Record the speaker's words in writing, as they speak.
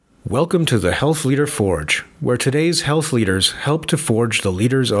Welcome to the Health Leader Forge, where today's health leaders help to forge the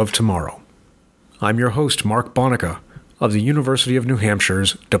leaders of tomorrow. I'm your host, Mark Bonica, of the University of New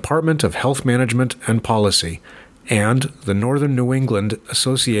Hampshire's Department of Health Management and Policy and the Northern New England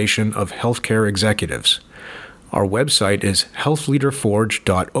Association of Healthcare Executives. Our website is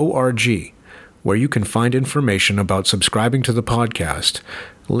healthleaderforge.org, where you can find information about subscribing to the podcast,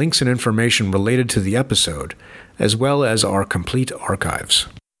 links and information related to the episode, as well as our complete archives.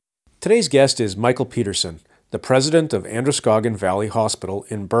 Today's guest is Michael Peterson, the president of Androscoggin Valley Hospital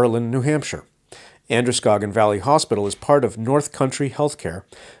in Berlin, New Hampshire. Androscoggin Valley Hospital is part of North Country Healthcare,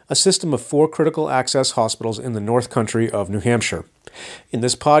 a system of 4 critical access hospitals in the North Country of New Hampshire. In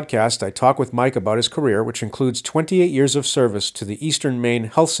this podcast, I talk with Mike about his career, which includes 28 years of service to the Eastern Maine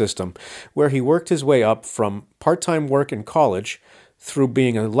Health System, where he worked his way up from part-time work in college through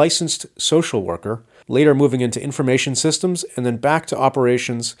being a licensed social worker, later moving into information systems, and then back to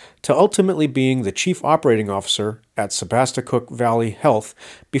operations, to ultimately being the chief operating officer at Sebasticook Valley Health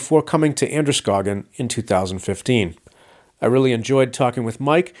before coming to Androscoggin in 2015. I really enjoyed talking with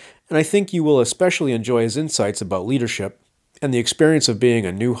Mike, and I think you will especially enjoy his insights about leadership and the experience of being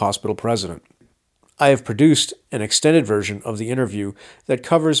a new hospital president. I have produced an extended version of the interview that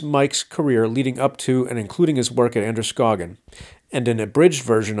covers Mike's career leading up to and including his work at Androscoggin, and an abridged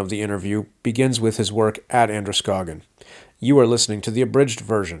version of the interview begins with his work at Androscoggin. You are listening to the abridged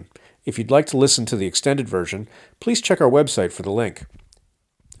version. If you'd like to listen to the extended version, please check our website for the link.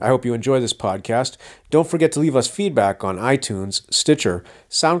 I hope you enjoy this podcast. Don't forget to leave us feedback on iTunes, Stitcher,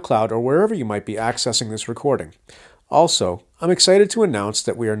 SoundCloud, or wherever you might be accessing this recording. Also, I'm excited to announce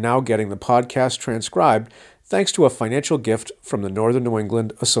that we are now getting the podcast transcribed thanks to a financial gift from the Northern New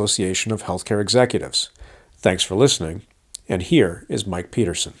England Association of Healthcare Executives. Thanks for listening, and here is Mike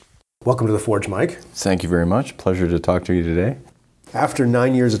Peterson. Welcome to the Forge, Mike. Thank you very much. Pleasure to talk to you today. After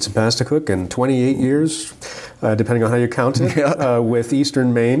 9 years at Sebasticook and 28 years, depending on how you count it, with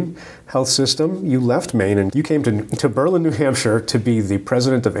Eastern Maine Health System, you left Maine and you came to Berlin, New Hampshire to be the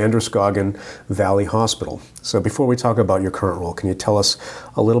president of Androscoggin Valley Hospital. So before we talk about your current role, can you tell us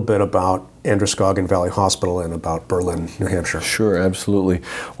a little bit about Androscoggin Valley Hospital and about Berlin, New Hampshire? Sure, absolutely.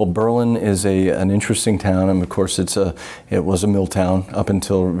 Well, Berlin is an interesting town, and of course it was a mill town up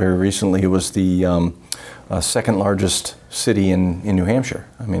until very recently. It was the second largest city in New Hampshire.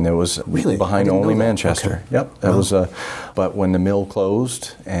 I mean, it was really behind only Manchester. Okay. Yep, that was. But when the mill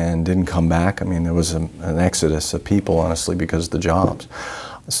closed and didn't come back, I mean, there was an exodus of people, honestly, because of the jobs.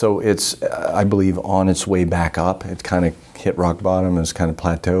 So it's, I believe, on its way back up. It kind of hit rock bottom, it's kind of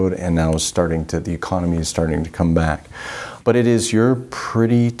plateaued, and now the economy is starting to come back. But it is your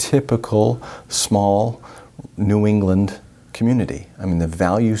pretty typical small New England community. I mean, the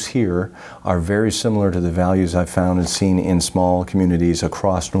values here are very similar to the values I've found and seen in small communities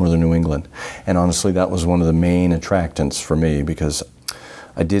across northern New England. And honestly, that was one of the main attractants for me, because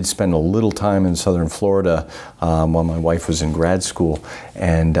I did spend a little time in southern Florida while my wife was in grad school,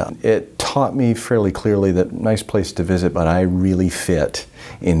 and it taught me fairly clearly that nice place to visit, but I really fit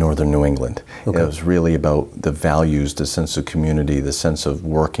in northern New England. Okay. It was really about the values, the sense of community, the sense of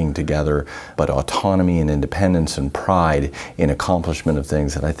working together, but autonomy and independence and pride in accomplishment of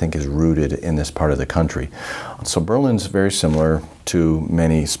things that I think is rooted in this part of the country. So Berlin's very similar to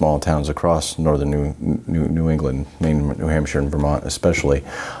many small towns across northern New England, Maine, New Hampshire, and Vermont especially.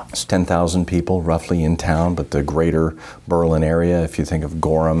 It's 10,000 people roughly in town, but the greater Berlin area, if you think of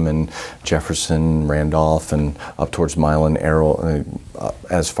Gorham and Jefferson, Randolph, and up towards Milan, Errol,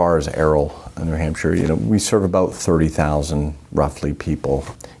 as far as Errol, New Hampshire, we serve about 30,000 roughly people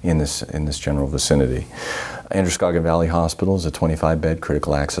in this general vicinity. Androscoggin Valley Hospital is a 25-bed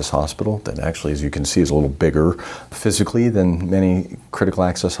critical access hospital that actually, as you can see, is a little bigger physically than many critical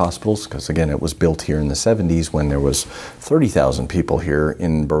access hospitals, because again, it was built here in the 70s when there was 30,000 people here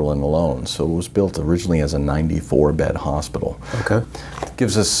in Berlin alone. So it was built originally as a 94-bed hospital. Okay. It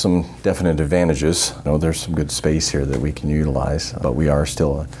gives us some definite advantages. There's some good space here that we can utilize, but we are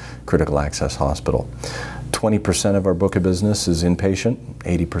still a critical access hospital. 20% of our book of business is inpatient,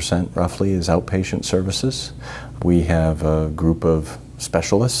 80% roughly is outpatient services. We have a group of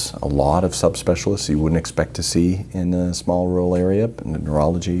specialists, a lot of subspecialists you wouldn't expect to see in a small rural area,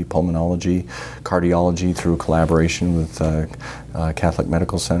 neurology, pulmonology, cardiology through collaboration with Catholic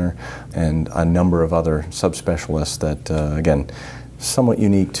Medical Center, and a number of other subspecialists that, again, somewhat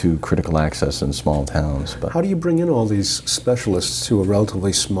unique to critical access in small towns. But how do you bring in all these specialists to a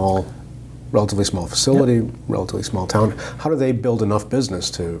relatively small facility, yep, relatively small town? How do they build enough business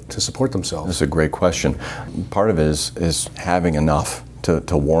to support themselves? That's a great question. Part of it is having enough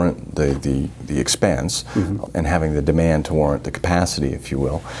to warrant the expense, and having the demand to warrant the capacity, if you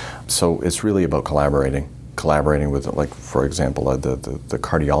will. So it's really about collaborating with, like, for example, the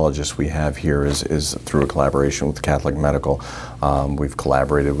cardiologist we have here is through a collaboration with Catholic Medical. We've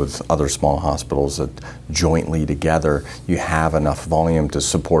collaborated with other small hospitals that jointly together you have enough volume to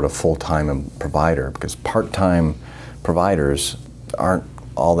support a full-time provider, because part-time providers aren't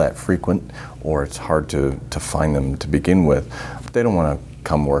all that frequent, or it's hard to find them to begin with. They don't want to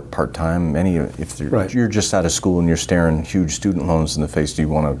come work part-time. If you're just out of school and you're staring huge student loans in the face, do you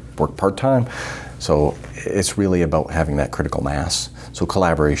want to work part-time? So it's really about having that critical mass. So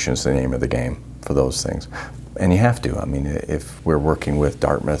collaboration is the name of the game for those things. And you have to. I mean, if we're working with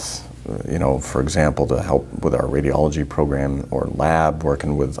Dartmouth, for example, to help with our radiology program, or lab,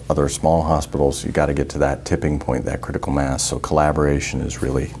 working with other small hospitals, you got to get to that tipping point, that critical mass. So collaboration is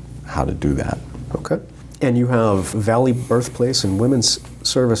really how to do that. Okay. And you have Valley Birthplace and Women's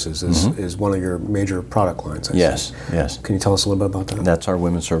Services is one of your major product lines. Yes. Can you tell us a little bit about that? That's our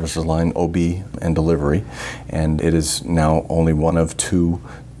women's services line, OB and delivery, and it is now only one of 2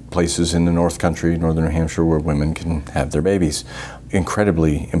 places in the North Country, northern New Hampshire, where women can have their babies.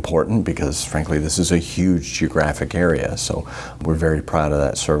 Incredibly important, because frankly this is a huge geographic area, so we're very proud of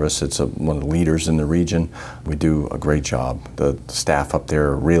that service. It's one of the leaders in the region. We do a great job. The staff up there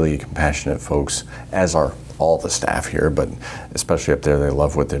are really compassionate folks, as are all the staff here, but especially up there, they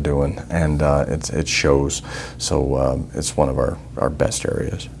love what they're doing, and it shows. So it's one of our best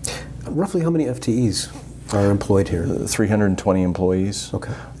areas. Roughly how many FTEs are employed here? 320 employees.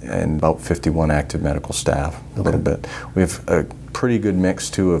 Okay. And about 51 active medical staff, a little bit. We have a pretty good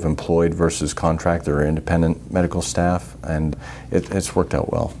mix, too, of employed versus contractor or independent medical staff, and it's worked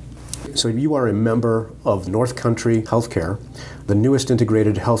out well. So you are a member of North Country Healthcare, the newest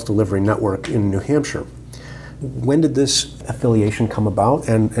integrated health delivery network in New Hampshire. When did this affiliation come about,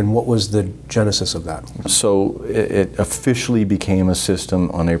 and what was the genesis of that? So it officially became a system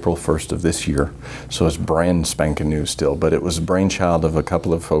on April 1st of this year. So it's brand spanking new still, but it was a brainchild of a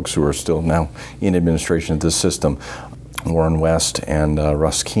couple of folks who are still now in administration of this system. Warren West and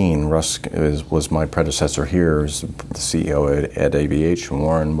Russ Keene. Russ was my predecessor here as the CEO at AVH, and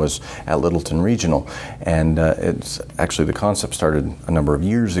Warren was at Littleton Regional. And it's actually, the concept started a number of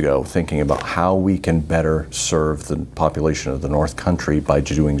years ago, thinking about how we can better serve the population of the North Country by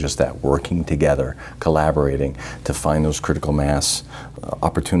doing just that, working together, collaborating to find those critical mass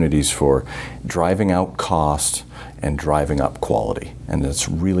opportunities for driving out cost and driving up quality. And that's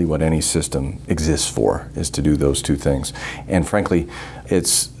really what any system exists for, is to do those 2 things. And frankly,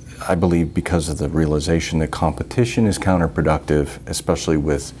 it's, I believe, because of the realization that competition is counterproductive, especially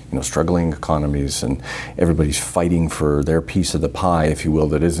with struggling economies, and everybody's fighting for their piece of the pie, if you will,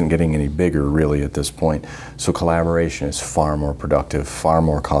 that isn't getting any bigger really at this point. So collaboration is far more productive, far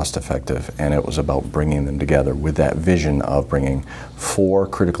more cost effective, and it was about bringing them together with that vision of bringing 4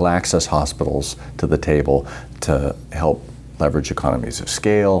 critical access hospitals to the table to help leverage economies of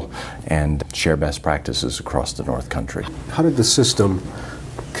scale and share best practices across the North Country. How did the system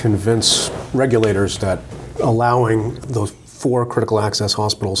convince regulators that allowing those 4 critical access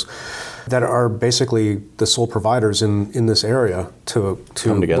hospitals that are basically the sole providers in this area to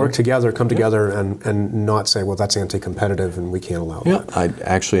work together, come together, and not say, well, that's anti-competitive and we can't allow that? I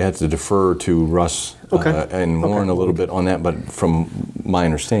actually had to defer to Russ and Warren a little bit on that, but from my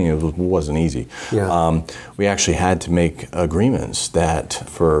understanding, it wasn't easy. Yeah. We actually had to make agreements that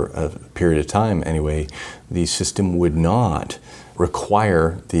for a period of time anyway, the system would not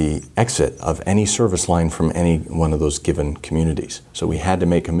require the exit of any service line from any one of those given communities. So we had to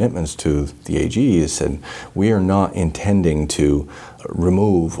make commitments to the AG that said, we are not intending to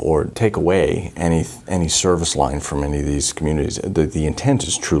remove or take away any service line from any of these communities. The intent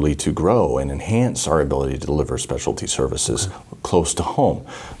is truly to grow and enhance our ability to deliver specialty services close to home.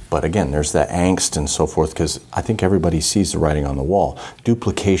 But again, there's that angst and so forth, because I think everybody sees the writing on the wall.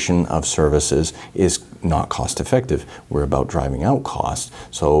 Duplication of services is not cost effective. We're about driving out cost.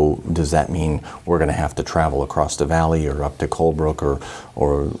 So does that mean we're going to have to travel across the valley or up to Colebrook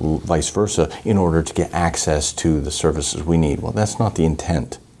or vice versa in order to get access to the services we need? Well, that's not the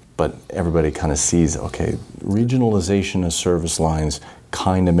intent. But everybody kind of sees, okay, regionalization of service lines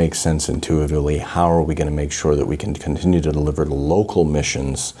kind of makes sense intuitively. How are we going to make sure that we can continue to deliver local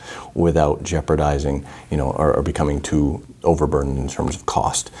missions without jeopardizing, or becoming too overburdened in terms of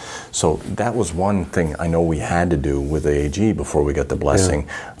cost? So that was one thing I know we had to do with the AG before we got the blessing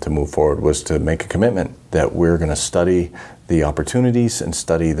to move forward, was to make a commitment that we're going to study the opportunities and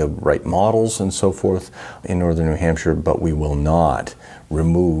study the right models and so forth in northern New Hampshire, but we will not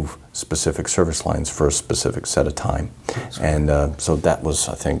remove specific service lines for a specific set of time. And so that was,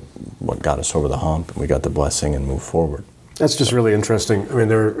 I think, what got us over the hump. We got the blessing and moved forward. That's just really interesting. I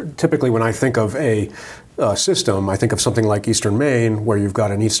mean, typically when I think of a system, I think of something like Eastern Maine, where you've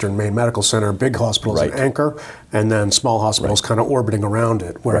got an Eastern Maine Medical Center, big hospitals, Right. an anchor, and then small hospitals kind of orbiting around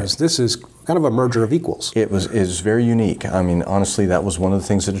it. Whereas this is kind of a merger of equals. It is very unique. I mean, honestly, that was one of the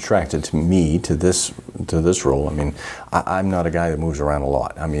things that attracted to me to this role. I mean, I'm not a guy that moves around a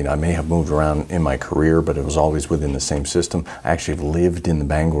lot. I mean, I may have moved around in my career, but it was always within the same system. I actually have lived in the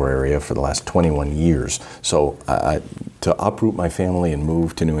Bangor area for the last 21 years. So to uproot my family and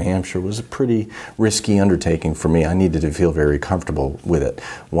move to New Hampshire was a pretty risky undertaking for me. I needed to feel very comfortable with it.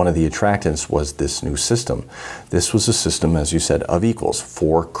 One of the attractants was this new system. This was a system, as you said, of equals,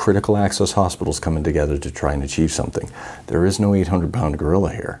 4 critical access hospitals coming together to try and achieve something. There is no 800-pound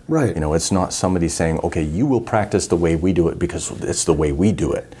gorilla here. Right. You know, it's not somebody saying, okay, you will practice the way we do it because it's the way we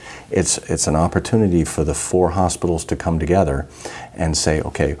do it. It's an opportunity for the 4 hospitals to come together and say,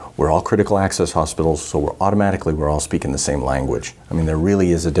 okay, we're all critical access hospitals, so we're all speaking the same language. I mean, there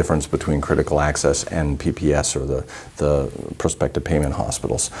really is a difference between critical access and PPS, or the prospective payment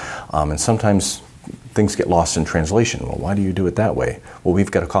hospitals. And sometimes things get lost in translation. Well, why do you do it that way? Well,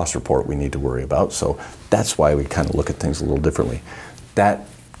 we've got a cost report we need to worry about, so that's why we kind of look at things a little differently. That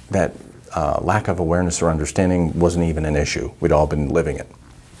lack of awareness or understanding wasn't even an issue. We'd all been living it.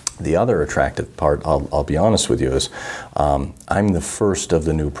 The other attractive part, I'll be honest with you, is I'm the first of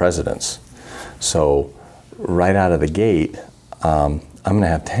the new presidents. So right out of the gate, I'm going to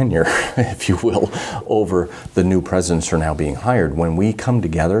have tenure, if you will, over the new presidents who are now being hired. When we come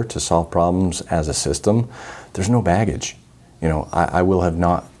together to solve problems as a system, there's no baggage. You know, I will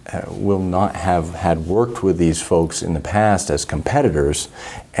not have had worked with these folks in the past as competitors,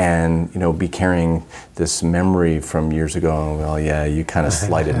 and be carrying this memory from years ago. Well, yeah, you kind of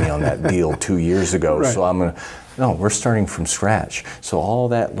slighted me on that deal 2 years ago, right. So no, we're starting from scratch. So all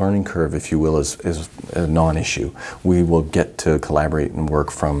that learning curve, if you will, is a non-issue. We will get to collaborate and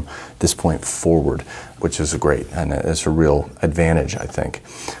work from this point forward, which is great, and it's a real advantage, I think.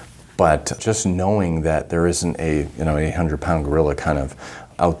 But just knowing that there isn't a 800-pound gorilla kind of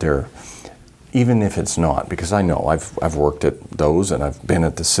out there, even if it's not, because I know I've worked at those and I've been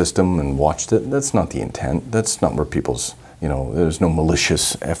at the system and watched it. That's not the intent. That's not where people's, there's no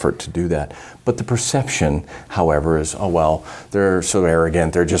malicious effort to do that. But the perception, however, is, oh, well, they're so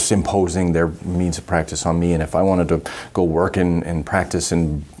arrogant. They're just imposing their means of practice on me. And if I wanted to go work and practice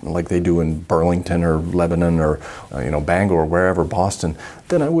in, like they do in Burlington or Lebanon or, Bangor or wherever, Boston,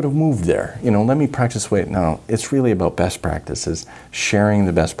 then I would have moved there. Let me practice way. No, it's really about best practices, sharing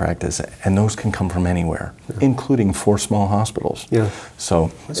the best practice, and those can come from anywhere, including 4 small hospitals. Yeah.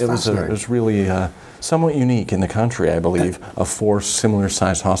 So it was really somewhat unique in the country, I believe, of 4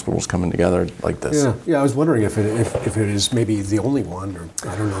 similar-sized hospitals coming together like this. Yeah. I was wondering if it is maybe the only one, or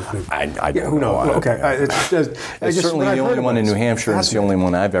I don't know. I don't who know. knows? Okay. It's certainly the only one in New Hampshire, and it's the only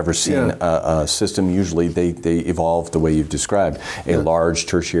one I've ever seen. A system, usually they evolve the way you've described. A large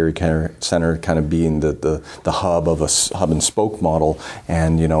tertiary care center kind of being the hub of a hub and spoke model,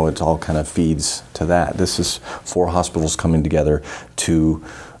 and it all kind of feeds to that. This is 4 hospitals coming together to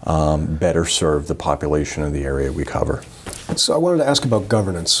better serve the population of the area we cover. So I wanted to ask about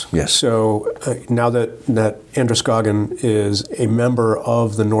governance. Yes. So now that Androscoggin is a member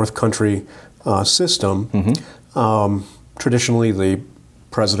of the North Country system, traditionally the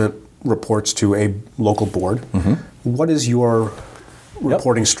president reports to a local board. What is your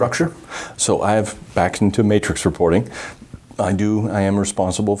reporting structure? So I have back into matrix reporting. I am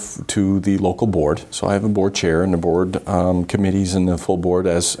responsible to the local board. So I have a board chair and the board committees and the full board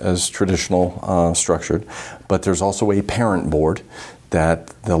as traditional structured. But there's also a parent board that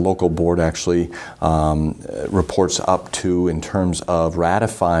the local board actually reports up to in terms of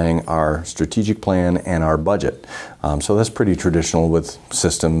ratifying our strategic plan and our budget. So that's pretty traditional with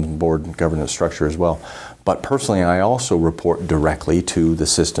system board governance structure as well. But personally, I also report directly to the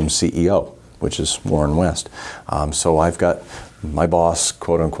system CEO, which is Warren West. So I've got my boss,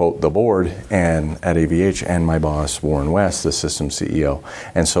 quote unquote, the board and at AVH, and my boss, Warren West, the system CEO.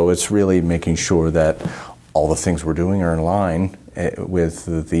 And so it's really making sure that all the things we're doing are in line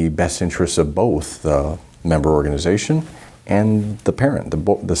with the best interests of both the member organization and the parent,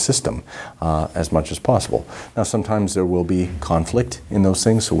 the system, as much as possible. Now, sometimes there will be conflict in those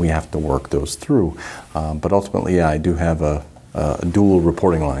things, so we have to work those through. But ultimately, I do have a dual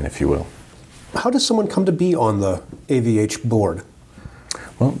reporting line, if you will. How does someone come to be on the AVH board?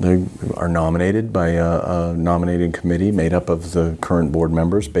 Well, they are nominated by a nominating committee made up of the current board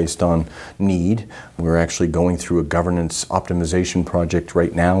members based on need. We're actually going through a governance optimization project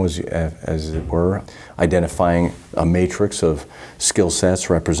right now, as it were, identifying a matrix of skill sets,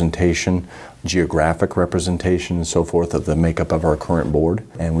 representation, geographic representation, and so forth of the makeup of our current board.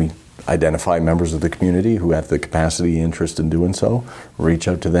 And we identify members of the community who have the capacity, interest in doing so, reach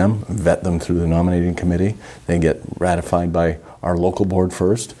out to them, vet them through the nominating committee. They get ratified by our local board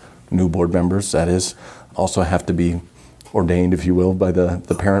first. New board members, that is, also have to be ordained, if you will, by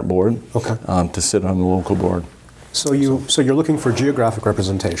the parent board to sit on the local board. So you're looking for geographic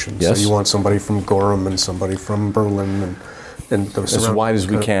representation. Yes. So you want somebody from Gorham and somebody from Berlin and as wide as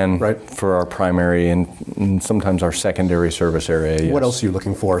we can, right, for our primary and sometimes our secondary service area. Yes. What else are you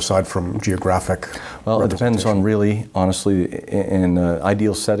looking for aside from geographic? Well, it depends on really, honestly, in an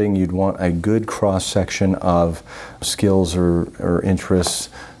ideal setting, you'd want a good cross-section of skills or interests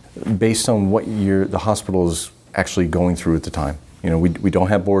based on what the hospital is actually going through at the time. You know, we don't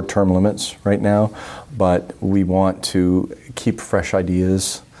have board term limits right now, but we want to keep fresh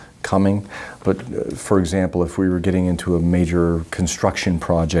ideas coming. But for example, if we were getting into a major construction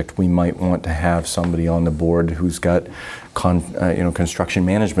project, we might want to have somebody on the board who's got construction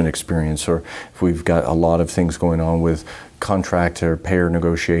management experience, or if we've got a lot of things going on with contract or payer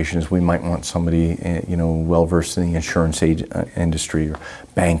negotiations, we might want somebody well versed in the insurance industry or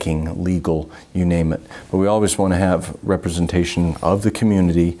banking, legal, you name it. But we always want to have representation of the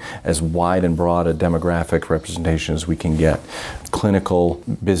community, as wide and broad a demographic representation as we can get. Clinical,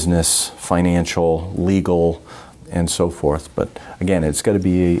 business, financial, legal, and so forth. But again, it's got to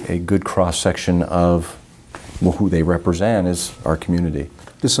be a good cross-section of who they represent is our community.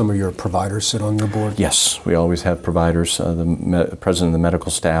 Do some of your providers sit on your board? Yes, we always have providers. The president of the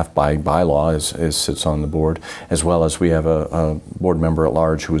medical staff by bylaw sits on the board, as well as we have a board member at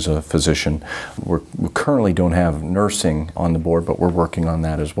large who is a physician. We currently don't have nursing on the board, but we're working on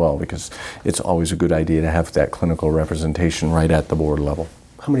that as well, because it's always a good idea to have that clinical representation right at the board level.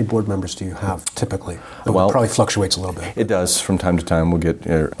 How many board members do you have typically? Well, it probably fluctuates a little bit. It does. From time to time we'll get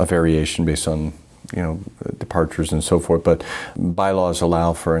a variation based on departures and so forth, but bylaws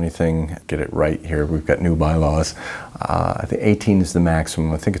allow for anything. Get it right here. We've got new bylaws. I think 18 is the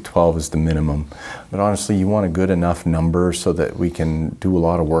maximum. I think 12 is the minimum. But honestly, you want a good enough number so that we can do a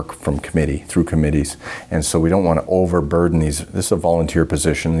lot of work through committees. And so we don't want to overburden these. This is a volunteer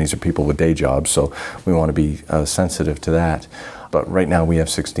position. These are people with day jobs, so we want to be sensitive to that. But right now we have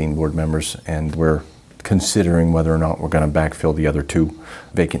 16 board members, and we're considering whether or not we're going to backfill the other 2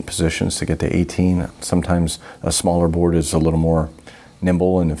 vacant positions to get to 18. Sometimes a smaller board is a little more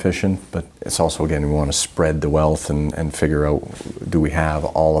nimble and efficient, but it's also, again, we want to spread the wealth and figure out, do we have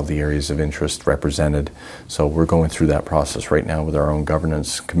all of the areas of interest represented? So we're going through that process right now with our own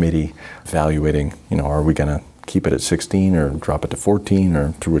governance committee, evaluating, are we going to keep it at 16 or drop it to 14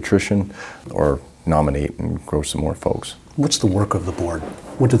 or through attrition, or nominate and grow some more folks. What's the work of the board?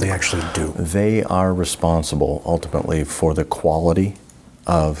 What do they actually do? They are responsible ultimately for the quality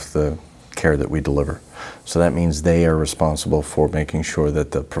of the care that we deliver. So that means they are responsible for making sure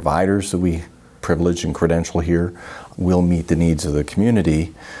that the providers that we privilege and credential here will meet the needs of the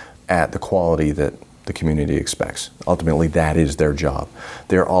community at the quality that the community expects. Ultimately, that is their job.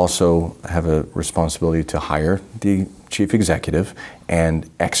 They also have a responsibility to hire the chief executive and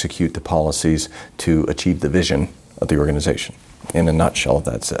execute the policies to achieve the vision of the organization. In a nutshell,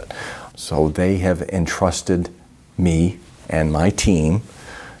 that's it. So they have entrusted me and my team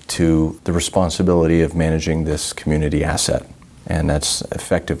to the responsibility of managing this community asset. And that's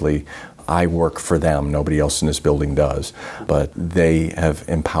effectively, I work for them, nobody else in this building does, but they have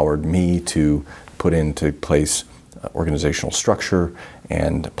empowered me to put into place organizational structure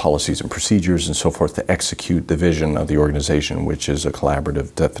and policies and procedures and so forth to execute the vision of the organization, which is a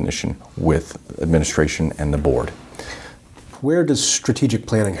collaborative definition with administration and the board. Where does strategic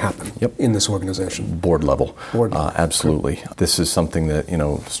planning happen in this organization? Board level. Absolutely. Okay. This is something that,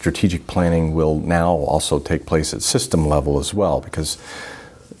 strategic planning will now also take place at system level as well, because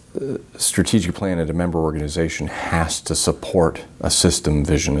strategic plan at a member organization has to support a system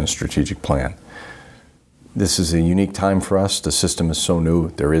vision and strategic plan. This is a unique time for us. The system is so new.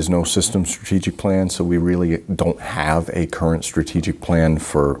 There is no system strategic plan, so we really don't have a current strategic plan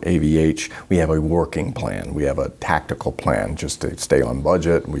for AVH. We have a working plan. We have a tactical plan just to stay on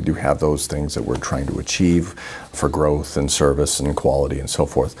budget. We do have those things that we're trying to achieve for growth and service and quality and so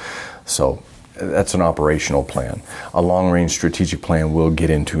forth. So That's an operational plan. A long-range strategic plan we'll get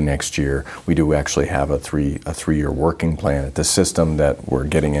into next year. We do actually have a three-year working plan at the system that we're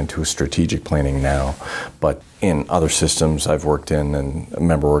getting into strategic planning now. But in other systems I've worked in and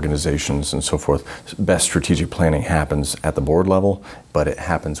member organizations and so forth, best strategic planning happens at the board level, but it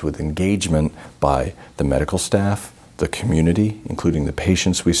happens with engagement by the medical staff, the community, including the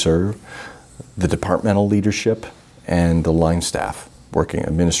patients we serve, the departmental leadership, and the line staff. Working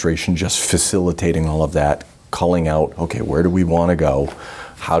administration, just facilitating all of that, calling out, okay, where do we want to go?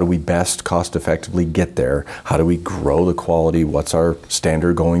 How do we best cost effectively get there? How do we grow the quality? What's our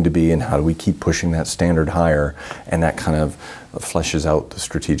standard going to be? And how do we keep pushing that standard higher? And that kind of fleshes out the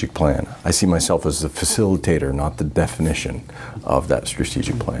strategic plan. I see myself as the facilitator, not the definition of that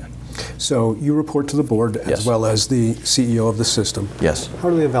strategic plan. So you report to the board as Yes. well as the CEO of the system. Yes. How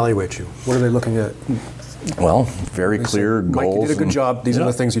do they evaluate you? What are they looking at? Well, very They clear say, goals. Mike, you did a good job. These are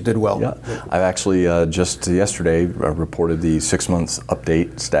the things you did well. Yeah. I've actually just yesterday reported the 6-month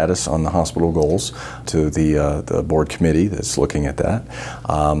update status on the hospital goals to the board committee that's looking at that.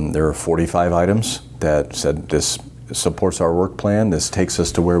 There are 45 items that said this supports our work plan. This takes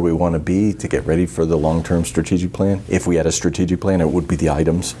us to where we want to be to get ready for the long-term strategic plan. If we had a strategic plan, it would be the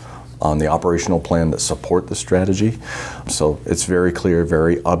items on the operational plan that support the strategy. So it's very clear,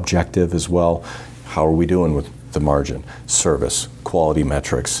 very objective as well. How are we doing with the margin, service, quality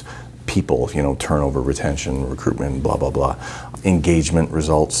metrics, people, turnover, retention, recruitment, blah, blah, blah, engagement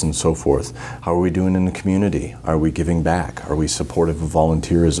results and so forth. How are we doing in the community? Are we giving back? Are we supportive of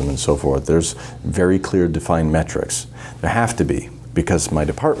volunteerism and so forth? There's very clear defined metrics. There have to be, because my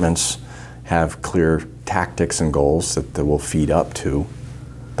departments have clear tactics and goals that will feed up to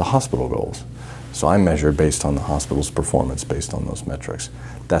the hospital goals. So I'm measured based on the hospital's performance based on those metrics.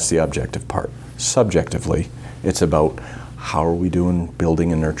 That's the objective part. Subjectively, it's about how are we doing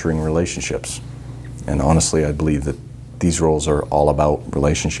building and nurturing relationships. And honestly, I believe that these roles are all about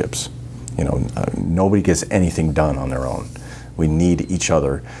relationships. Nobody gets anything done on their own. We need each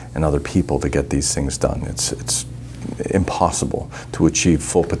other and other people to get these things done. It's impossible to achieve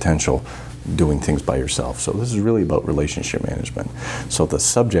full potential doing things by yourself. So this is really about relationship management. So the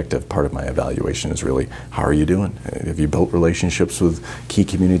subjective part of my evaluation is really, how are you doing? Have you built relationships with key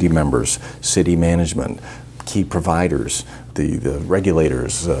community members, city management, key providers, the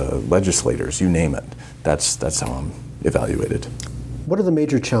regulators, legislators, you name it. That's how I'm evaluated. What are the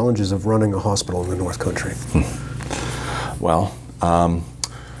major challenges of running a hospital in the North Country? Well,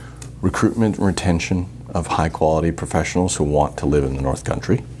 recruitment and retention of high quality professionals who want to live in the North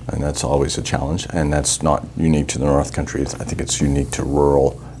Country. And that's always a challenge, and that's not unique to the North Country. I think it's unique to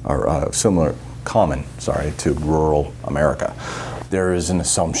rural, or common to rural America. There is an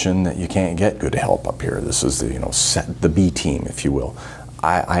assumption that you can't get good help up here. This is the B team, if you will.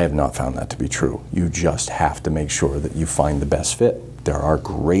 I have not found that to be true. You just have to make sure that you find the best fit. There are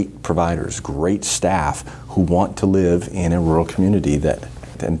great providers, great staff who want to live in a rural community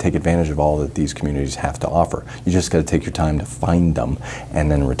and take advantage of all that these communities have to offer. You just got to take your time to find them and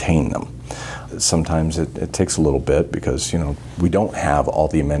then retain them. Sometimes it takes a little bit because we don't have all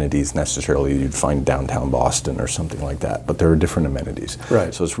the amenities necessarily you'd find downtown Boston or something like that, but there are different amenities.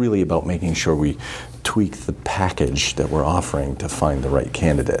 Right. So it's really about making sure we tweak the package that we're offering to find the right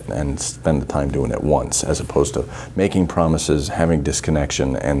candidate and spend the time doing it once, as opposed to making promises, having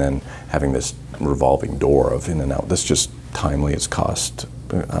disconnection, and then having this revolving door of in and out. That's just timely, it's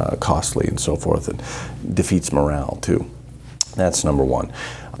costly and so forth, and defeats morale too. That's number one.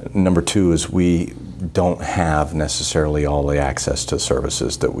 Number two is we don't have necessarily all the access to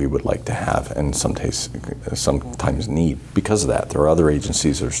services that we would like to have, and sometimes need because of that. There are other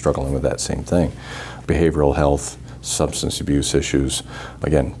agencies that are struggling with that same thing. Behavioral health, substance abuse issues,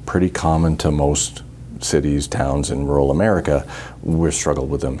 again, pretty common to most cities, towns in rural America. We're struggled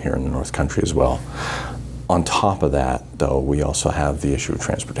with them here in the North Country as well. On top of that, though, we also have the issue of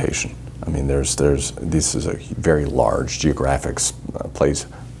transportation. I mean, this is a very large geographic place.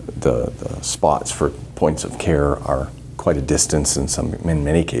 The spots for points of care are quite a distance in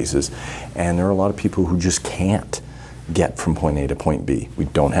many cases, and there are a lot of people who just can't get from point A to point B. We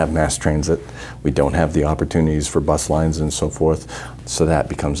don't have mass transit. We don't have the opportunities for bus lines and so forth. So that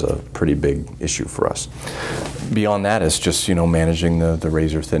becomes a pretty big issue for us. Beyond that, it's just managing the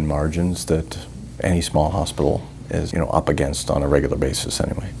razor thin margins that any small hospital is up against on a regular basis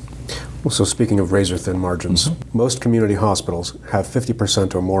anyway. Well, so speaking of razor-thin margins, most community hospitals have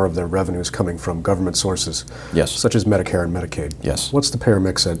 50% or more of their revenues coming from government sources, Yes. such as Medicare and Medicaid. Yes. What's the payer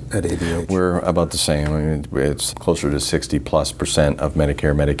mix at AVH? We're about the same. I mean, it's closer to 60+% of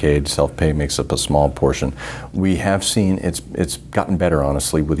Medicare, Medicaid. Self-pay makes up a small portion. We have seen it's gotten better,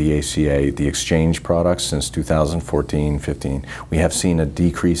 honestly, with the ACA, the exchange products since 2014-15. We have seen a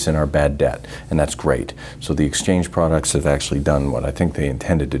decrease in our bad debt, and that's great. So the exchange products have actually done what I think they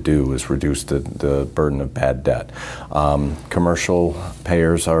intended to do, is reduce the burden of bad debt. Commercial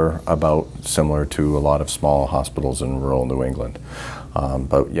payers are about similar to a lot of small hospitals in rural New England.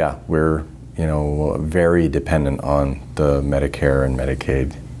 But yeah, we're very dependent on the Medicare and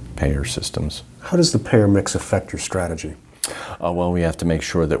Medicaid payer systems. How does the payer mix affect your strategy? Well, we have to make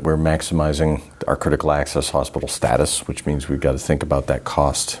sure that we're maximizing our critical access hospital status, which means we've got to think about that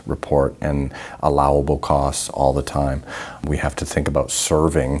cost report and allowable costs all the time. We have to think about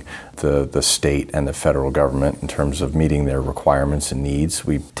serving the state and the federal government in terms of meeting their requirements and needs.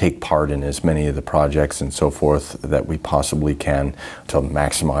 We take part in as many of the projects and so forth that we possibly can to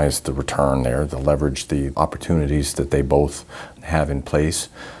maximize the return there, to leverage the opportunities that they both have in place.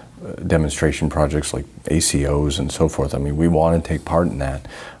 Demonstration projects like ACOs and so forth. I mean, we want to take part in that.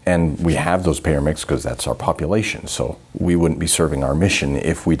 And we have those payer mix because that's our population. So we wouldn't be serving our mission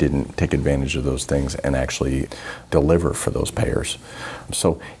if we didn't take advantage of those things and actually deliver for those payers.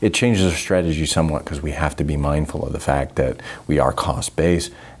 So it changes our strategy somewhat because we have to be mindful of the fact that we are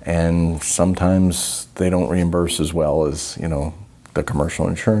cost-based, and sometimes they don't reimburse as well as, the commercial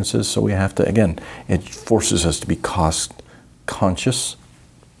insurances. So we have to, again, it forces us to be cost-conscious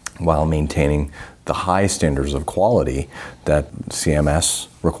while maintaining the high standards of quality that CMS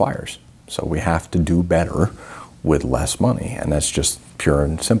requires. So we have to do better with less money, and that's just pure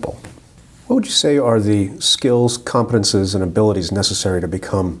and simple. What would you say are the skills, competences, and abilities necessary to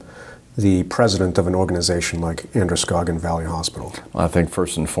become the president of an organization like Androscoggin Valley Hospital? I think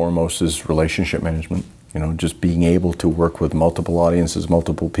first and foremost is relationship management. Just being able to work with multiple audiences,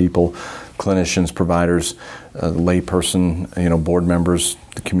 multiple people, clinicians, providers, layperson, board members,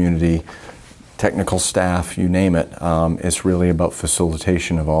 the community, technical staff, you name it. It's really about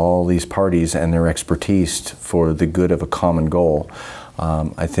facilitation of all these parties and their expertise for the good of a common goal.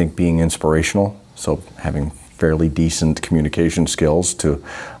 I think being inspirational, so having fairly decent communication skills to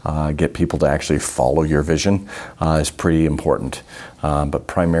get people to actually follow your vision is pretty important. But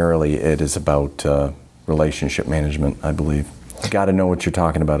primarily it is about relationship management, I believe. You got to know what you're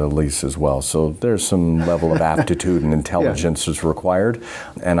talking about, at least, as well. So there's some level of aptitude and intelligence is required,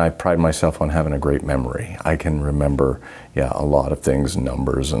 and I pride myself on having a great memory. I can remember, a lot of things,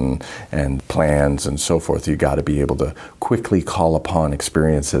 numbers and plans and so forth. You got to be able to quickly call upon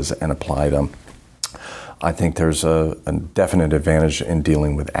experiences and apply them. I think there's a definite advantage in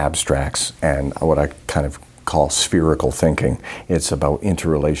dealing with abstracts and what I kind of call spherical thinking. It's about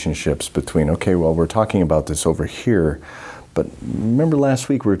interrelationships between, we're talking about this over here, but remember last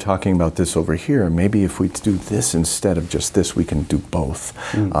week we were talking about this over here. Maybe if we do this instead of just this, we can do both.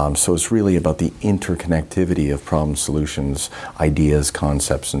 So it's really about the interconnectivity of problem solutions, ideas,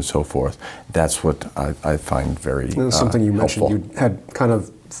 concepts, and so forth. That's what I find very That's something you helpful. mentioned you had kind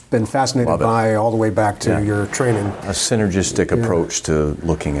of been fascinated by all the way back to your training. A synergistic approach to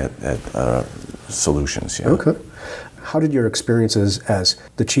looking at solutions. Okay. How did your experiences as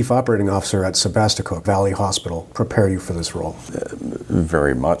the Chief Operating Officer at Sebasticook Valley Hospital prepare you for this role?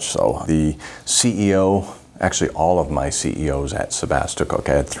 Very much so. The CEO, actually all of my CEOs at Sebasticook,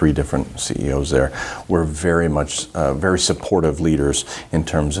 I had 3 different CEOs there, were very much very supportive leaders in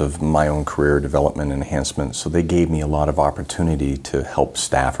terms of my own career development and enhancement. So they gave me a lot of opportunity to help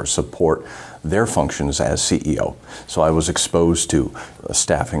staff or support their functions as CEO. So I was exposed to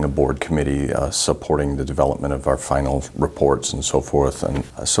staffing a board committee, supporting the development of our final reports and so forth. And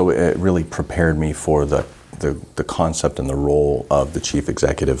so it really prepared me for the concept and the role of the chief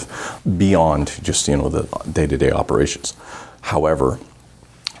executive beyond just the day-to-day operations. However,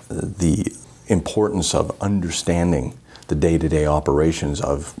 the importance of understanding the day-to-day operations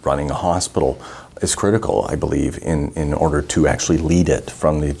of running a hospital is critical, I believe, in order to actually lead it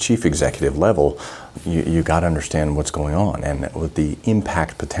from the chief executive level. You got to understand what's going on and what the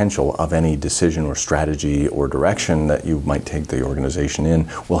impact potential of any decision or strategy or direction that you might take the organization in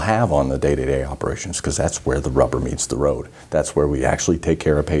will have on the day-to-day operations, because that's where the rubber meets the road. That's where we actually take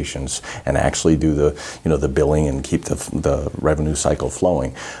care of patients and actually do the billing and keep the revenue cycle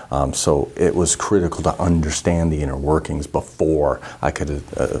flowing. So it was critical to understand the inner workings before I could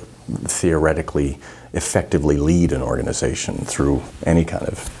theoretically effectively lead an organization through any kind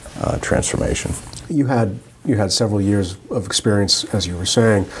of transformation. You had you had several years of experience, as you were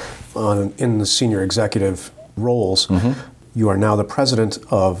saying, in the senior executive roles. You are now the president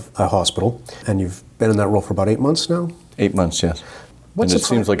of a hospital, and you've been in that role for about 8 months now? 8 months, yes. And it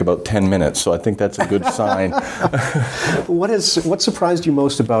seems like about 10 minutes, so I think that's a good sign. What surprised you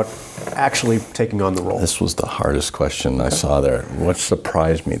most about actually taking on the role? This was the hardest question I saw there. What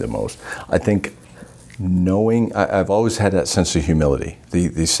surprised me the most? I think knowing, I've always had that sense of humility,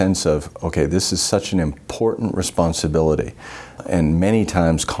 the sense of, okay, this is such an important responsibility. And many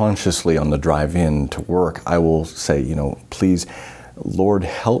times consciously on the drive in to work, I will say, please, Lord,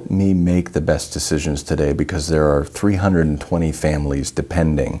 help me make the best decisions today, because there are 320 families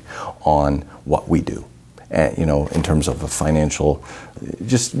depending on what we do. And, in terms of a financial,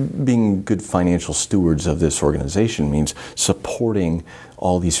 just being good financial stewards of this organization means supporting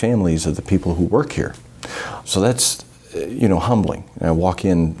all these families of the people who work here. So that's, humbling. And I walk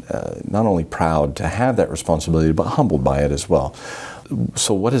in not only proud to have that responsibility, but humbled by it as well.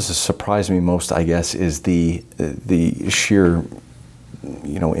 So what has surprised me most, I guess, is the sheer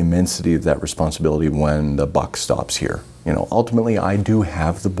immensity of that responsibility when the buck stops here. Ultimately, I do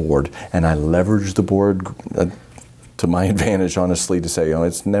have the board, and I leverage the board to my advantage, honestly, to say,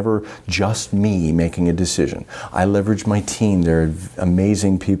 it's never just me making a decision. I leverage my team. They're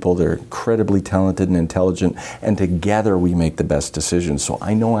amazing people. They're incredibly talented and intelligent, and together we make the best decisions. So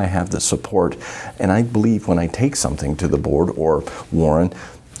I know I have the support, and I believe when I take something to the board or Warren,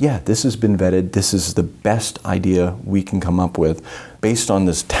 this has been vetted. This is the best idea we can come up with. Based on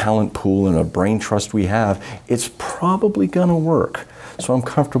this talent pool and a brain trust we have, it's probably gonna work. So I'm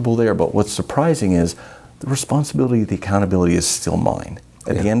comfortable there. But what's surprising is the responsibility, the accountability is still mine.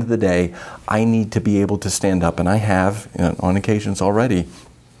 At the end of the day, I need to be able to stand up, and I have, on occasions already,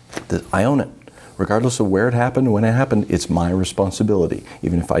 that I own it. Regardless of where it happened, when it happened, it's my responsibility.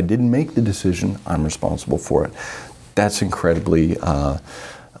 Even if I didn't make the decision, I'm responsible for it. That's incredibly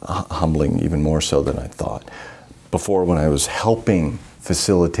humbling, even more so than I thought. Before, when I was helping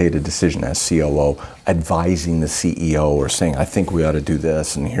facilitate a decision as COO, advising the CEO or saying, I think we ought to do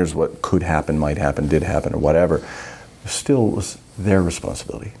this, and here's what could happen, might happen, did happen, or whatever, still was their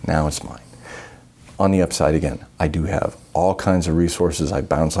responsibility. Now it's mine. On the upside, again, I do have all kinds of resources I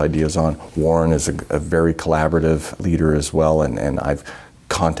bounce ideas on. Warren is a very collaborative leader as well, and I've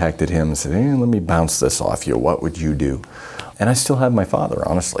contacted him and said, let me bounce this off you. What would you do? And I still have my father,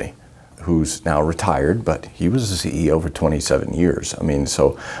 honestly, who's now retired, but he was a CEO for 27 years.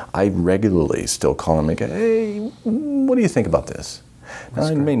 So I regularly still call him and go, hey, what do you think about this? Now,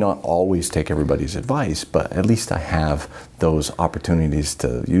 I may not always take everybody's advice, but at least I have those opportunities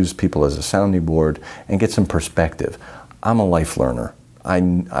to use people as a sounding board and get some perspective. I'm a life learner.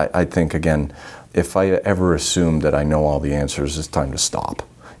 I think, again, if I ever assume that I know all the answers, it's time to stop.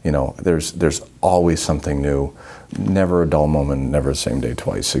 There's always something new. Never a dull moment, never the same day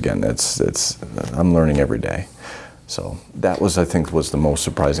twice. Again, I'm learning every day. So that was, I think, was the most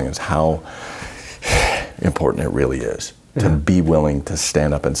surprising, is how important it really is to be willing to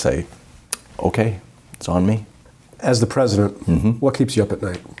stand up and say, okay, it's on me. As the president, what keeps you up at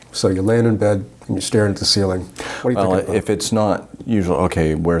night? So you're laying in bed and you're staring at the ceiling. What do you think about? If it's not usually,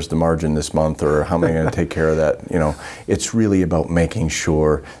 okay, where's the margin this month, or how am I going to take care of that? It's really about making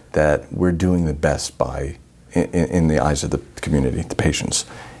sure that we're doing the best in the eyes of the community, the patients.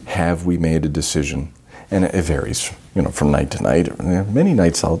 Have we made a decision? And it varies, from night to night. Many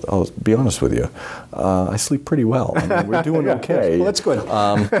nights, I'll be honest with you, I sleep pretty well. We're doing okay. Well, that's good.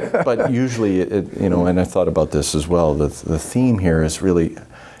 But usually, and I thought about this as well. The theme here is really,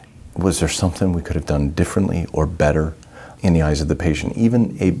 was there something we could have done differently or better in the eyes of the patient?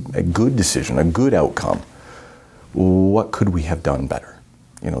 Even a good decision, a good outcome. What could we have done better?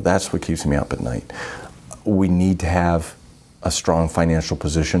 That's what keeps me up at night. We need to have a strong financial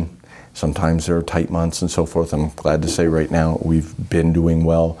position. Sometimes there are tight months and so forth. I'm glad to say right now we've been doing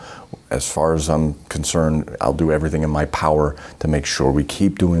well. As far as I'm concerned, I'll do everything in my power to make sure we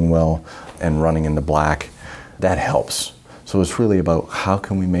keep doing well and running in the black. That helps. So it's really about how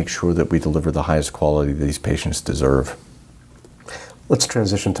can we make sure that we deliver the highest quality these patients deserve. Let's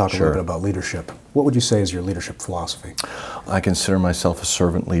transition, talk a little bit about leadership. What would you say is your leadership philosophy? I consider myself a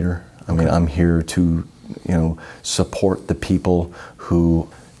servant leader. I'm here to, support the people who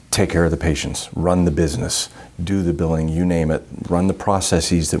take care of the patients, run the business, do the billing, you name it, run the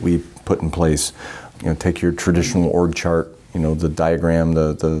processes that we put in place. Take your traditional org chart, the diagram,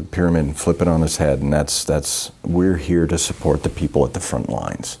 the pyramid, and flip it on its head, and that's we're here to support the people at the front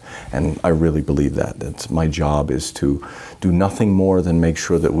lines. And I really believe that. That's my job, is to do nothing more than make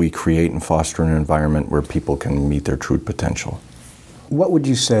sure that we create and foster an environment where people can meet their true potential. What would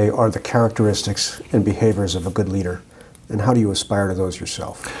you say are the characteristics and behaviors of a good leader, and how do you aspire to those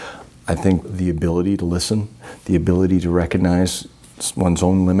yourself? I think the ability to listen, the ability to recognize one's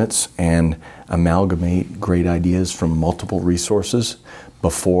own limits and amalgamate great ideas from multiple resources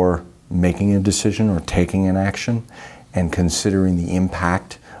before making a decision or taking an action, and considering the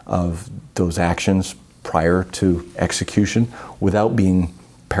impact of those actions prior to execution without being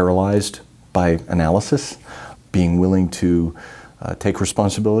paralyzed by analysis, being willing to take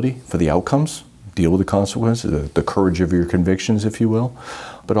responsibility for the outcomes, deal with the consequences, the courage of your convictions, if you will,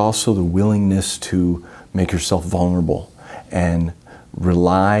 but also the willingness to make yourself vulnerable and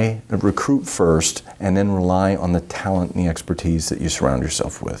recruit first, and then rely on the talent and the expertise that you surround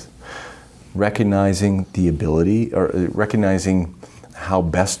yourself with. Recognizing the ability, or recognizing how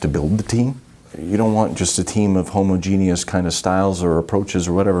best to build the team. You don't want just a team of homogeneous kind of styles or approaches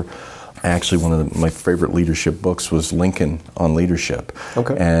or whatever. Actually, one of my favorite leadership books was Lincoln on Leadership.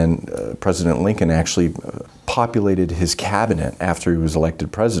 Okay. And President Lincoln actually populated his cabinet after he was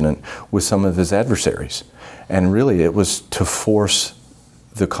elected president with some of his adversaries. And really, it was to force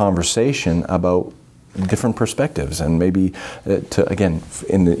the conversation about different perspectives, and maybe to, again,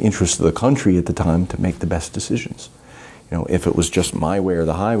 in the interest of the country at the time, to make the best decisions. You know, if it was just my way or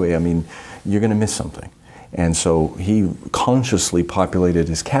the highway, I mean, you're going to miss something. And so he consciously populated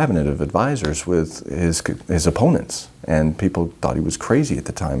his cabinet of advisors with his opponents, and people thought he was crazy at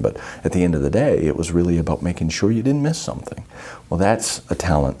the time, but at the end of the day, it was really about making sure you didn't miss something. Well, that's a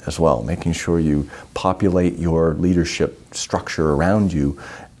talent as well, making sure you populate your leadership structure around you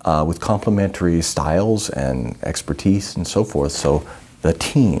with complementary styles and expertise and so forth, so the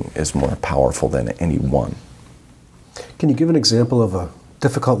team is more powerful than any one. Can you give an example of a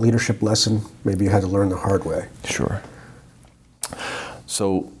difficult leadership lesson maybe you had to learn the hard way? Sure.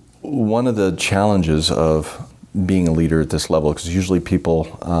 So one of the challenges of being a leader at this level, because usually people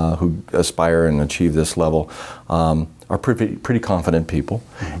who aspire and achieve this level are pretty confident people,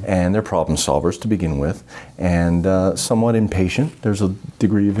 mm-hmm. and they're problem solvers to begin with, and somewhat impatient. There's a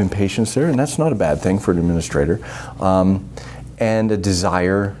degree of impatience there, and that's not a bad thing for an administrator, and a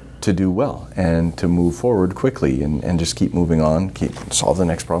desire to do well and to move forward quickly and just keep moving on, solve the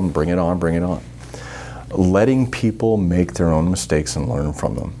next problem, bring it on. Letting people make their own mistakes and learn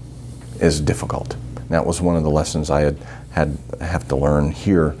from them is difficult. And that was one of the lessons I have to learn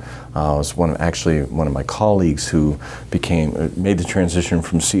here. It was one of my colleagues who made the transition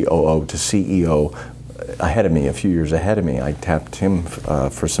from COO to CEO a few years ahead of me. I tapped him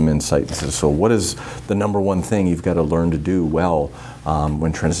for some insight and said, so what is the number one thing you've got to learn to do well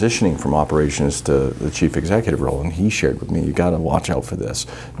when transitioning from operations to the chief executive role? And he shared with me, you got to watch out for this.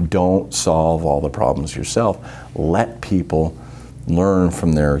 Don't solve all the problems yourself. Let people learn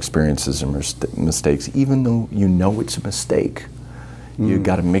from their experiences and mistakes, even though you know it's a mistake. You've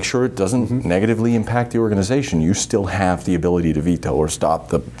got to make sure it doesn't negatively impact the organization. You still have the ability to veto or stop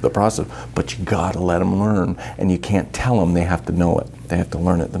the process, but you got to let them learn, and you can't tell them they have to know it. They have to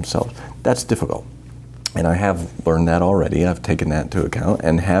learn it themselves. That's difficult, and I have learned that already. I've taken that into account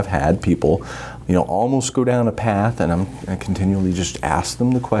and have had people, almost go down a path, and I continually just ask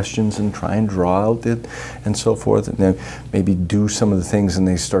them the questions and try and draw out it and so forth, and then maybe do some of the things, and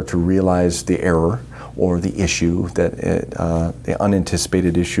they start to realize the error or the issue the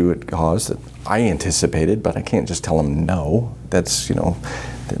unanticipated issue it caused that I anticipated, but I can't just tell them no. That's, they're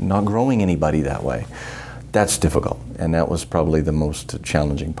not growing anybody that way. That's difficult, and that was probably the most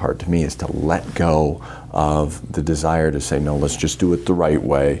challenging part to me, is to let go of the desire to say, no, let's just do it the right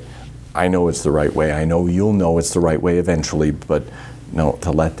way. I know it's the right way. I know you'll know it's the right way eventually, but no,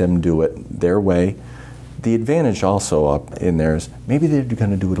 to let them do it their way. The advantage also up in there is maybe they're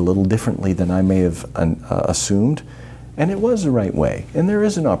going to do it a little differently than I may have assumed, and it was the right way, and there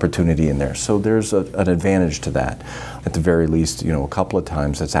is an opportunity in there, so there's an advantage to that. At the very least, a couple of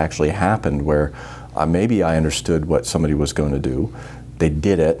times that's actually happened where maybe I understood what somebody was going to do, they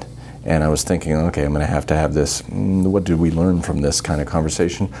did it, and I was thinking, okay, I'm going to have this, what did we learn from this kind of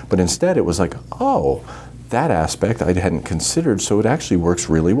conversation? But instead it was like, oh, that aspect I hadn't considered, so it actually works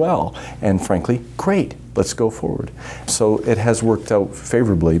really well. And frankly, great, let's go forward. So it has worked out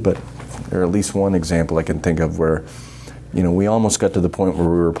favorably, but there's at least one example I can think of where, we almost got to the point where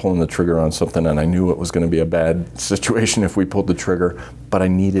we were pulling the trigger on something, and I knew it was going to be a bad situation if we pulled the trigger, but I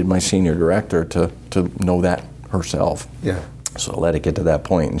needed my senior director to know that herself. Yeah. So I let it get to that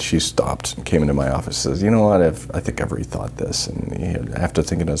point, and she stopped and came into my office and says, you know what, I think I've rethought this. And after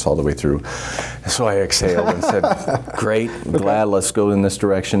thinking this all the way through, so I exhaled and said, great, I'm glad, let's go in this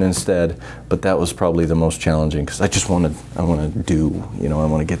direction instead. But that was probably the most challenging, because I want to do, I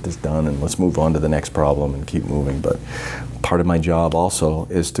want to get this done, and let's move on to the next problem and keep moving. But part of my job also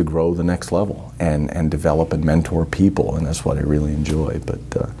is to grow the next level and develop and mentor people, and that's what I really enjoy. But,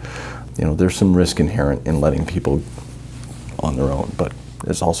 there's some risk inherent in letting people on their own, but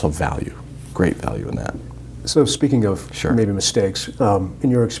there's also value, great value in that. So speaking of maybe mistakes, in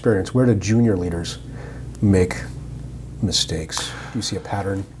your experience, where do junior leaders make mistakes? Do you see a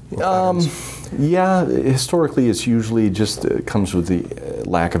pattern? Yeah, historically it's usually just comes with the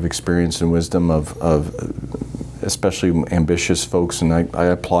lack of experience and wisdom of especially ambitious folks, and I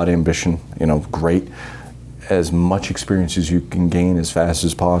applaud ambition, great. As much experience as you can gain as fast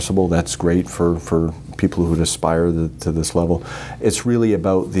as possible, that's great for people who would aspire to this level. It's really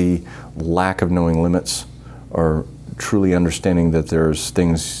about the lack of knowing limits, or truly understanding that there's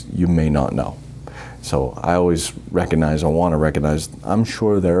things you may not know. So I always want to recognize, I'm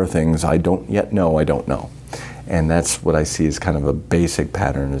sure there are things I don't yet know I don't know. And that's what I see as kind of a basic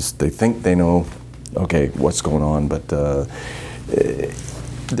pattern, is they think they know, okay, what's going on, but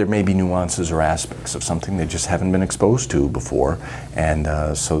there may be nuances or aspects of something they just haven't been exposed to before, and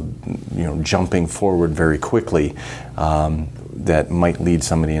so jumping forward very quickly that might lead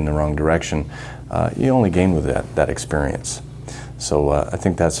somebody in the wrong direction, you only gain with that experience. So I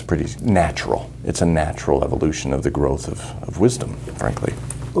think that's pretty natural. It's a natural evolution of the growth of wisdom, frankly.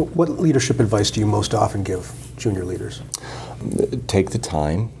 What leadership advice do you most often give junior leaders? Take the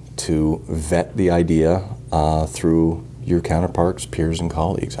time to vet the idea through your counterparts, peers, and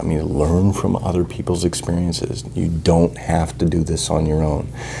colleagues. I mean, learn from other people's experiences. You don't have to do this on your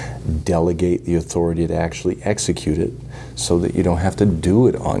own. Delegate the authority to actually execute it so that you don't have to do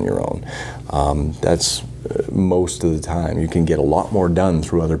it on your own. That's most of the time. You can get a lot more done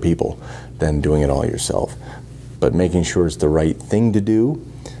through other people than doing it all yourself. But making sure it's the right thing to do.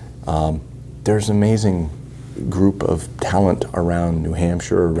 There's an amazing group of talent around New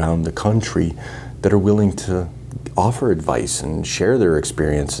Hampshire, around the country, that are willing to offer advice and share their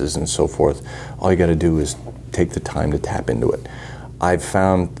experiences and so forth. All you got to do is take the time to tap into it. I've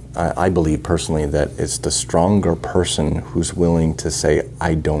found, I believe personally, that it's the stronger person who's willing to say,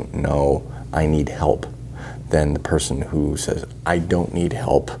 I don't know, I need help, than the person who says, I don't need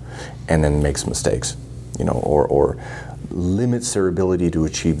help, and then makes mistakes, or limits their ability to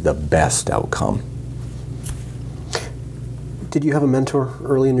achieve the best outcome. Did you have a mentor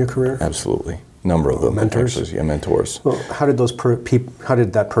early in your career? Absolutely. Number of them. Mentors? Actually, yeah, mentors. Well, how did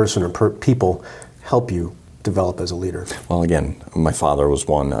that person or people help you develop as a leader? Well, again, my father was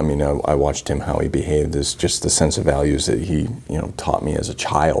one. I mean, I watched him, how he behaved. There's just the sense of values that he, taught me as a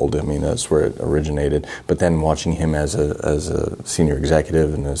child. I mean, that's where it originated. But then watching him as a senior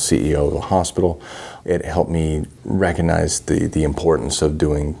executive and a CEO of a hospital, it helped me recognize the importance of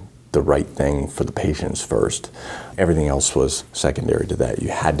doing the right thing for the patients first. Everything else was secondary to that. You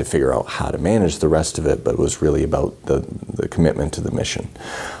had to figure out how to manage the rest of it, but it was really about the commitment to the mission.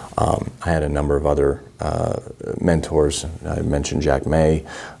 I had a number of other mentors. I mentioned Jack May,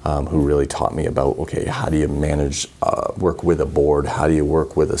 who really taught me about, okay, how do you manage, work with a board? How do you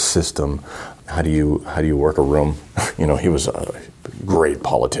work with a system? How do you work a room? He was a great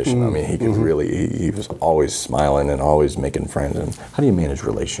politician. I mean, he could really, he was always smiling and always making friends. And how do you manage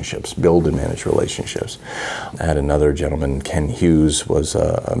relationships, build and manage relationships? I had another gentleman, Ken Hughes, was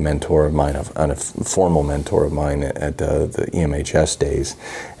a mentor of mine, a formal mentor of mine at the EMHS days.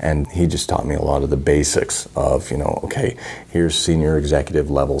 And he just taught me a lot of the basics of, okay, here's senior executive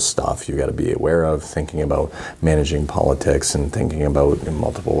level stuff you got to be aware of, thinking about managing politics and thinking about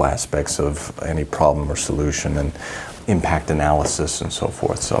multiple aspects of any problem or solution, and impact analysis and so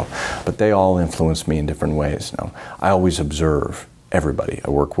forth. But they all influence me in different ways. Now, I always observe everybody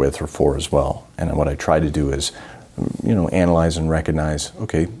I work with or for as well. And what I try to do is, analyze and recognize,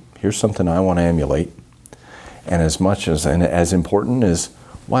 okay, here's something I want to emulate. And as important as,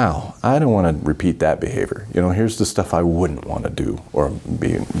 wow, I don't want to repeat that behavior. Here's the stuff I wouldn't want to do or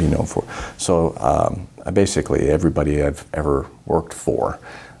be known for. So I basically, everybody I've ever worked for,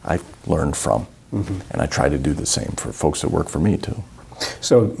 I've learned from. And I try to do the same for folks that work for me too.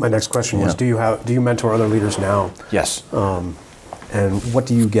 So my next question was, do you mentor other leaders now? Yes. And what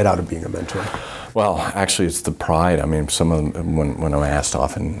do you get out of being a mentor? Well, actually, it's the pride. I mean, some of them, when I'm asked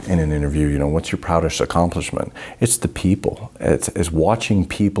often in an interview, what's your proudest accomplishment? It's the people. It's watching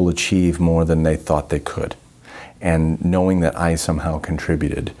people achieve more than they thought they could. and knowing that I somehow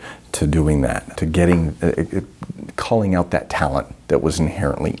contributed to doing that, to getting, calling out that talent that was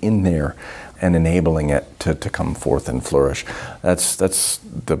inherently in there and enabling it to come forth and flourish. That's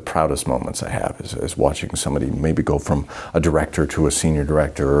the proudest moments I have, is watching somebody maybe go from a director to a senior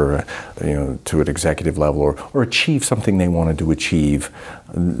director, or to an executive level, or achieve something they wanted to achieve,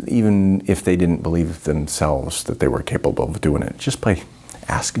 even if they didn't believe themselves that they were capable of doing it, just by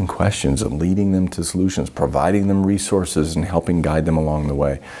asking questions and leading them to solutions, providing them resources and helping guide them along the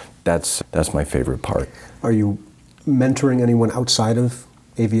way. That's my favorite part. Are you mentoring anyone outside of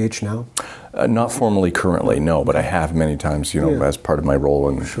AVH now? Not formally currently, no, but I have many times, as part of my role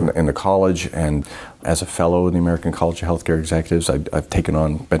in the college, and as a fellow in the American College of Healthcare Executives. I've taken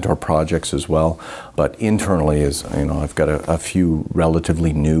on mentor projects as well, but internally, I've got a few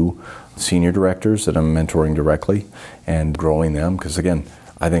relatively new senior directors that I'm mentoring directly and growing them, because again,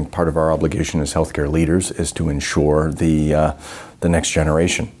 I think part of our obligation as healthcare leaders is to ensure the next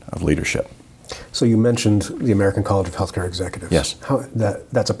generation of leadership. So you mentioned the American College of Healthcare Executives. Yes.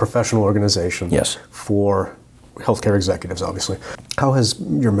 That's a professional organization. Yes. For healthcare executives, obviously. How has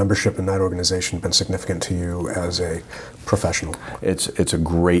your membership in that organization been significant to you as a professional? It's a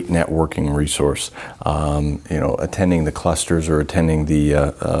great networking resource. Attending the clusters or attending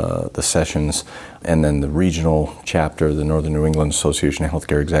the sessions, and then the regional chapter, the Northern New England Association of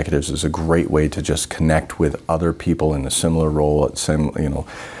Healthcare Executives, is a great way to just connect with other people in a similar role.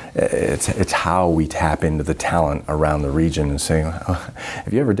 It's how we tap into the talent around the region and say, have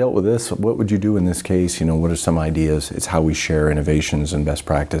you ever dealt with this? What would you do in this case? What are some ideas? It's how we share innovations and best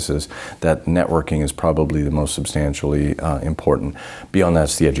practices. That networking is probably the most substantially important. Beyond that,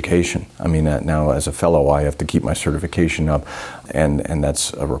 it's the education. Now as a fellow, I have to keep my certification up, and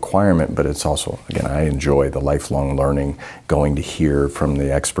that's a requirement, but it's also, again, I enjoy the lifelong learning, going to hear from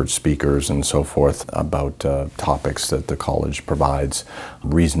the expert speakers and so forth about topics that the college provides,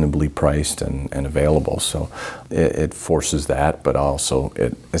 reasonably priced and available. So it forces that, but also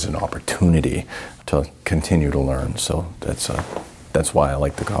it is an opportunity to continue to learn. So that's why I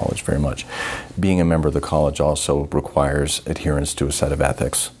like the college very much. Being a member of the college also requires adherence to a set of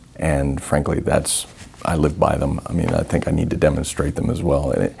ethics, and frankly, I live by them. I think I need to demonstrate them as well,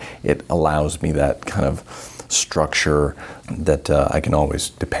 and it allows me that kind of structure that I can always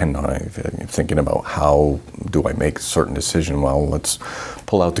depend on. If I'm thinking about how do I make a certain decision, well, let's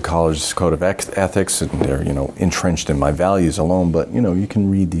pull out the college's code of ethics, and they're entrenched in my values alone. But you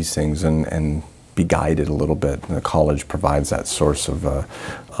can read these things and be guided a little bit. And the college provides that source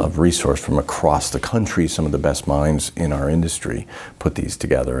of resource from across the country. Some of the best minds in our industry put these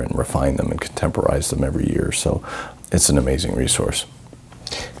together and refine them and contemporize them every year. So it's an amazing resource.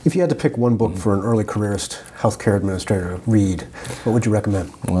 If you had to pick one book for an early careerist healthcare administrator to read, what would you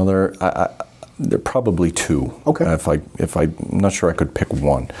recommend? Well, there are probably two. Okay. If I'm not sure I could pick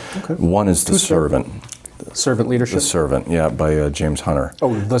one. Okay. One is The Servant. Servant Leadership? The Servant, yeah, by James Hunter.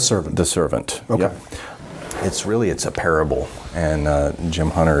 Oh, The Servant. The Servant. Okay. Yep. It's a parable, and Jim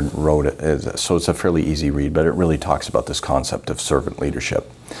Hunter wrote it, so it's a fairly easy read, but it really talks about this concept of servant leadership,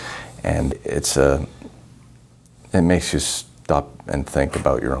 and it makes you stop and think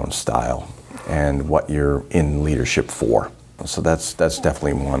about your own style and what you're in leadership for. So that's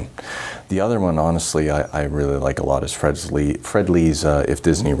definitely one. The other one, honestly, I really like a lot is Fred Lee's If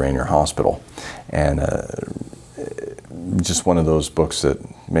Disney Ran Your Hospital, and just one of those books that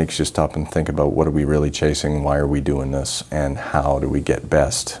makes you stop and think about what are we really chasing, why are we doing this, and how do we get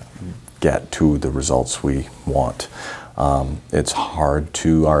to the results we want. It's hard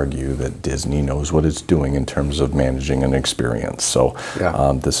to argue that Disney knows what it's doing in terms of managing an experience. So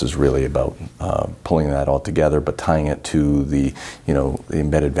this is really about pulling that all together, but tying it to the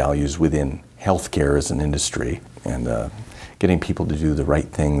embedded values within healthcare as an industry, and getting people to do the right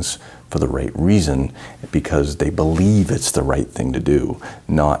things for the right reason because they believe it's the right thing to do,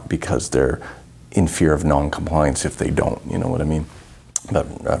 not because they're in fear of non-compliance if they don't. You know what I mean?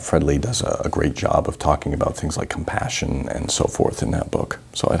 But Fred Lee does a great job of talking about things like compassion and so forth in that book.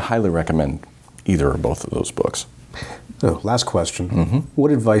 So I'd highly recommend either or both of those books. So, last question. Mm-hmm.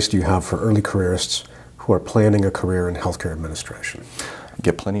 What advice do you have for early careerists who are planning a career in healthcare administration?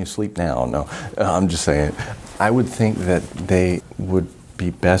 Get plenty of sleep now. No, I'm just saying. I would think that they would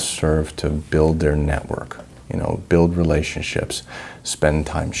be best served to build their network. Build relationships, spend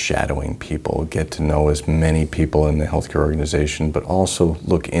time shadowing people, get to know as many people in the healthcare organization, but also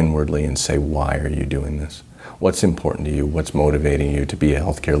look inwardly and say, why are you doing this? What's important to you? What's motivating you to be a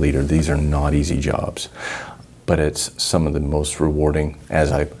healthcare leader? These are not easy jobs, but it's some of the most rewarding,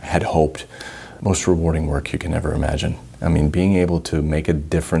 as I had hoped, most rewarding work you can ever imagine. Being able to make a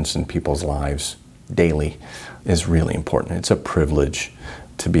difference in people's lives daily is really important. It's a privilege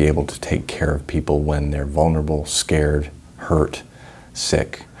to be able to take care of people when they're vulnerable, scared, hurt,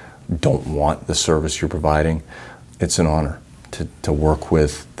 sick, don't want the service you're providing. It's an honor to work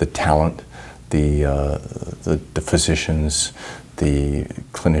with the talent, the physicians, the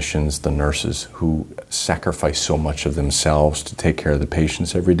clinicians, the nurses who sacrifice so much of themselves to take care of the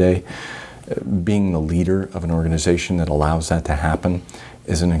patients every day. Being the leader of an organization that allows that to happen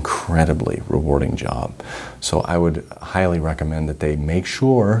is an incredibly rewarding job. So I would highly recommend that they make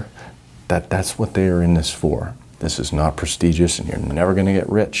sure that that's what they are in this for. This is not prestigious, and you're never going to get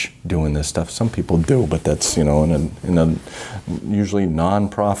rich doing this stuff. Some people do, but that's, in a usually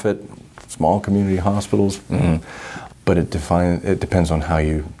non-profit, small community hospitals. Mm-hmm. But it depends on how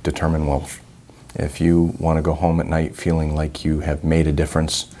you determine wealth. If you want to go home at night feeling like you have made a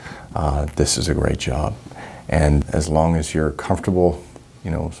difference, this is a great job. And as long as you're comfortable,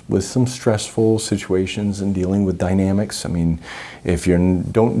 with some stressful situations and dealing with dynamics. I mean, if you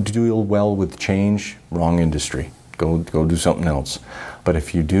don't deal well with change, wrong industry. Go do something else. But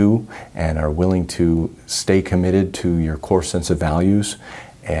if you do and are willing to stay committed to your core sense of values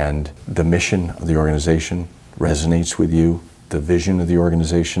and the mission of the organization resonates with you, the vision of the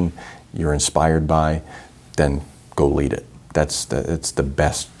organization you're inspired by, then go lead it. It's the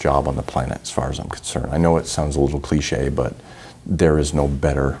best job on the planet as far as I'm concerned. I know it sounds a little cliche, but there is no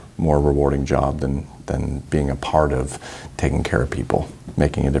better, more rewarding job than being a part of taking care of people,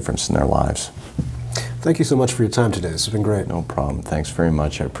 making a difference in their lives. Thank you so much for your time today. This has been great. No problem. Thanks very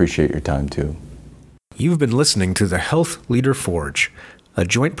much. I appreciate your time too. You've been listening to the Health Leader Forge, a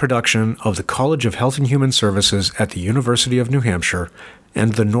joint production of the College of Health and Human Services at the University of New Hampshire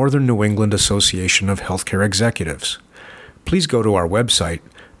and the Northern New England Association of Healthcare Executives. Please go to our website,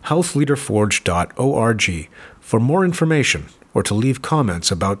 healthleaderforge.org, for more information or to leave comments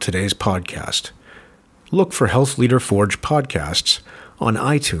about today's podcast. Look for Health Leader Forge podcasts on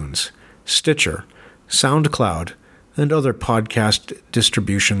iTunes, Stitcher, SoundCloud, and other podcast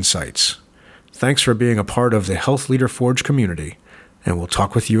distribution sites. Thanks for being a part of the Health Leader Forge community, and we'll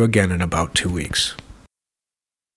talk with you again in about 2 weeks.